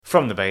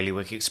From the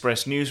Bailiwick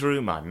Express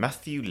newsroom, I'm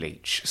Matthew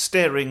Leach.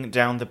 Staring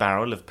down the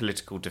barrel of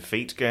political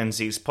defeat,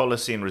 Guernsey's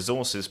Policy and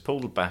Resources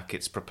pulled back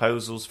its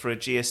proposals for a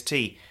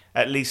GST,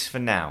 at least for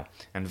now,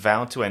 and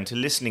vowed to enter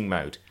listening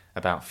mode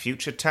about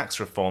future tax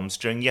reforms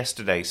during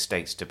yesterday's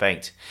state's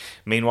debate.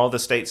 Meanwhile, the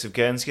States of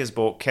Guernsey has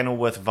bought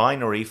Kenilworth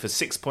Vinery for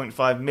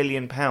 £6.5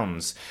 million,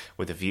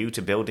 with a view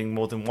to building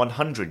more than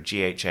 100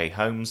 GHA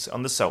homes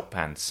on the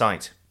Saltpan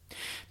site.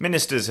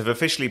 Ministers have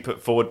officially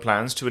put forward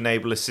plans to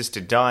enable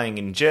assisted dying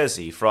in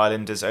Jersey for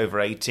islanders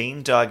over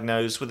 18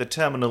 diagnosed with a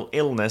terminal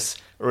illness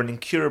or an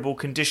incurable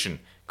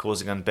condition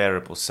causing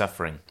unbearable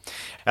suffering.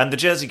 And the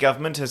Jersey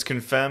government has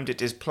confirmed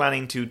it is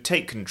planning to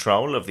take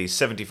control of the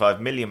 £75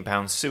 million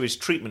sewage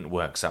treatment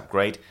works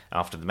upgrade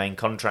after the main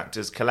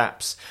contractor's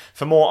collapse.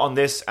 For more on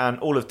this and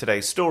all of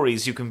today's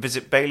stories, you can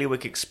visit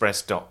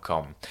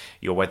bailiwickexpress.com.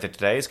 Your weather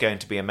today is going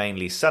to be a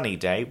mainly sunny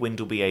day. Wind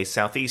will be a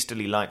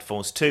southeasterly light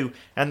force 2,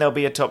 and there'll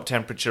be a top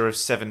temperature of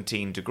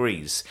 17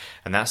 degrees.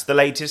 And that's the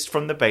latest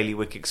from the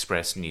Bailiwick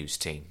Express news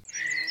team.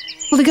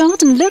 Well, the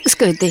garden looks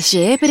good this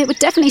year, but it would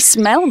definitely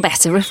smell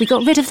better if we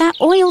got rid of that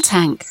oil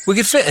tank. We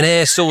could fit an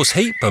air source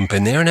heat pump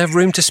in there and have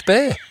room to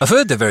spare. I've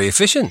heard they're very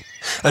efficient.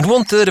 And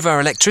 1/3 of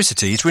our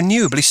electricity is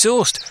renewably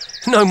sourced.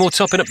 No more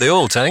topping up the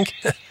oil tank.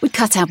 We'd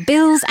cut out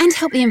bills and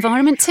help the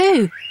environment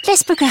too.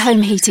 Let's book a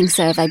home heating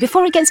survey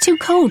before it gets too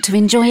cold to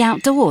enjoy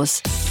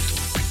outdoors.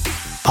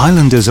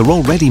 Islanders are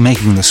already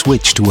making the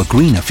switch to a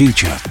greener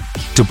future.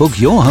 To book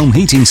your home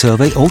heating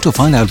survey or to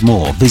find out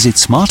more, visit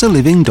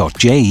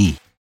smarterliving.je.